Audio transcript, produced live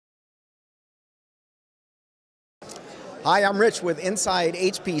Hi, I'm Rich with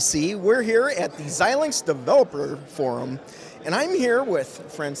insideHPC. We're here at the Xilinx Developer Forum, and I'm here with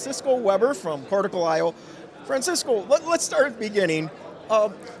Francisco Weber from Corticalio. Francisco, let's start at the beginning.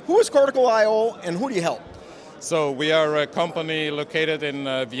 Who is Corticalio and who do you help? So we are a company located in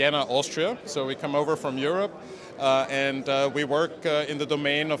Vienna, Austria. So we come over from Europe and we work in the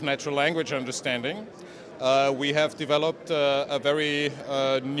domain of natural language understanding. We have developed a very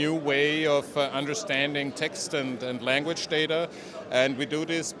new way of understanding text and language data, and we do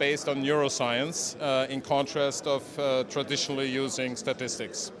this based on neuroscience in contrast of traditionally using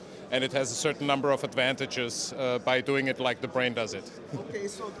statistics. And it has a certain number of advantages by doing it like the brain does it. Okay,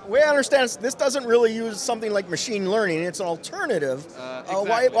 so the way I understand it, this doesn't really use something like machine learning. It's an alternative.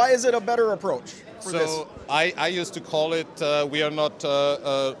 Exactly. Why is it a better approach for this? So I used to call it, we are not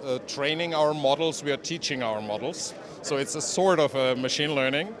training our models, we are teaching our models. So it's a sort of a machine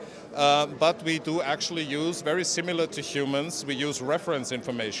learning. But we do actually use, very similar to humans, we use reference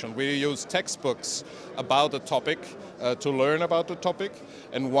information. We use textbooks about a topic to learn about the topic.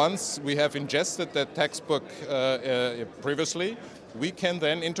 And once we have ingested that textbook previously, we can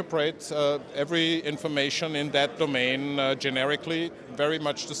then interpret every information in that domain generically, very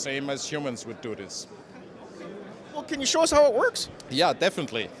much the same as humans would do this. Well, can you show us how it works? Yeah,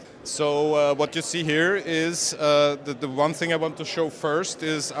 definitely. So what you see here is the one thing I want to show first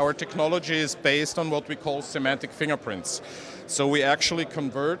is our technology is based on what we call semantic fingerprints. So we actually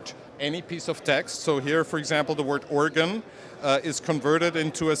convert any piece of text. So here, for example, the word organ is converted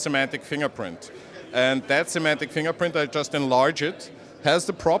into a semantic fingerprint. And that semantic fingerprint, I just enlarge it, has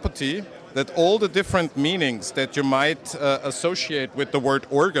the property that all the different meanings that you might associate with the word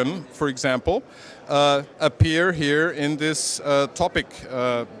organ, for example, appear here in this topic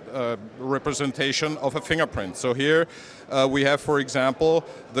representation of a fingerprint. So here we have, for example,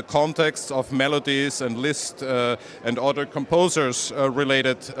 the context of melodies and Liszt and other composers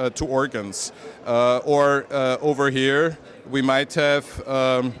related to organs. Or over here we might have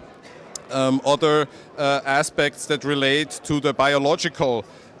other aspects that relate to the biological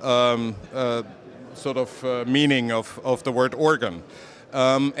sort of meaning of the word organ.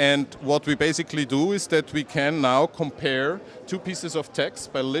 And what we basically do is that we can now compare two pieces of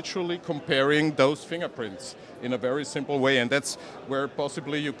text by literally comparing those fingerprints in a very simple way. And that's where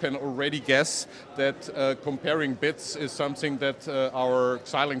possibly you can already guess that comparing bits is something that our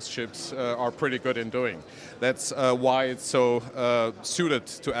Xilinx chips are pretty good in doing. That's why it's so suited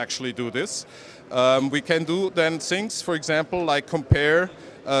to actually do this. We can do then things, for example, like compare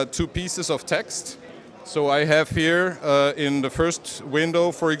two pieces of text. So I have here in the first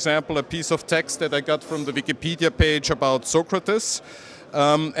window, for example, a piece of text that I got from the Wikipedia page about Socrates.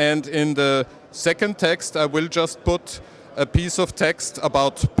 And in the second text, I will just put a piece of text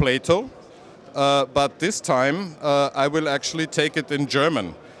about Plato. But this time, I will actually take it in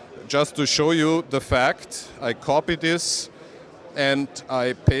German. Just to show you the fact, I copy this and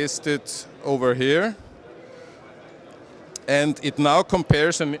I paste it over here. And it now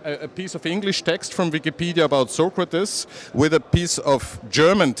compares a piece of English text from Wikipedia about Socrates with a piece of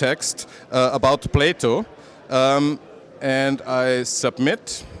German text about Plato. And I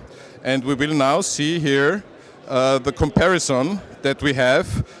submit, and we will now see here the comparison that we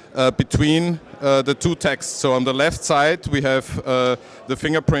have between the two texts. So on the left side we have the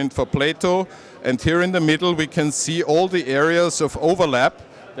fingerprint for Plato, and here in the middle we can see all the areas of overlap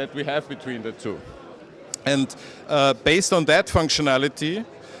that we have between the two. And based on that functionality,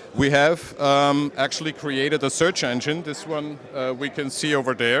 we have actually created a search engine. This one we can see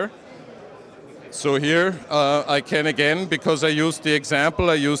over there. So here I can again, because I used the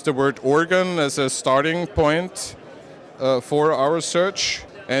example, I used the word organ as a starting point for our search.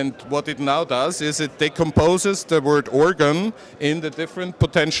 And what it now does is it decomposes the word organ in the different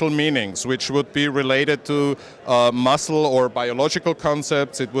potential meanings, which would be related to muscle or biological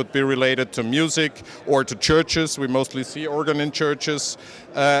concepts. It would be related to music or to churches. We mostly see organ in churches.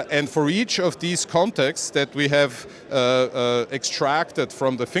 And for each of these contexts that we have extracted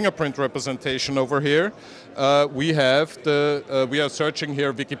from the fingerprint representation over here, we are searching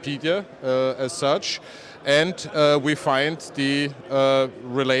here Wikipedia as such. And we find the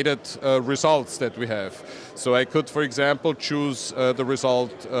related results that we have. So I could, for example, choose the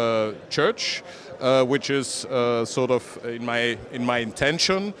result church, which is sort of in my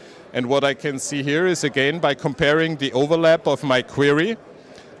intention. And what I can see here is, again, by comparing the overlap of my query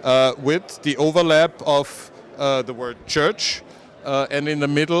with the overlap of the word church, and in the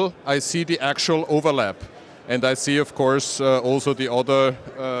middle I see the actual overlap. And I see, of course, also the other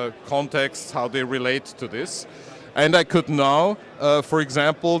contexts, how they relate to this. And I could now, for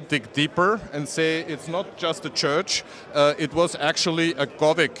example, dig deeper and say it's not just a church, it was actually a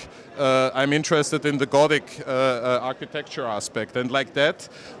Gothic. I'm interested in the Gothic architecture aspect. And like that,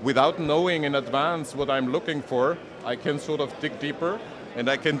 without knowing in advance what I'm looking for, I can sort of dig deeper, and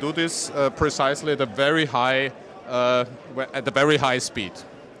I can do this precisely at a very high speed.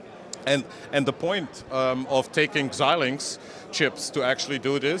 And the point of taking Xilinx chips to actually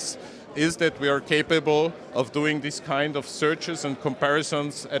do this is that we are capable of doing this kind of searches and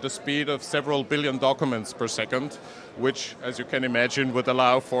comparisons at a speed of several billion documents per second, which, as you can imagine, would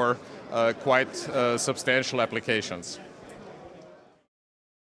allow for quite substantial applications.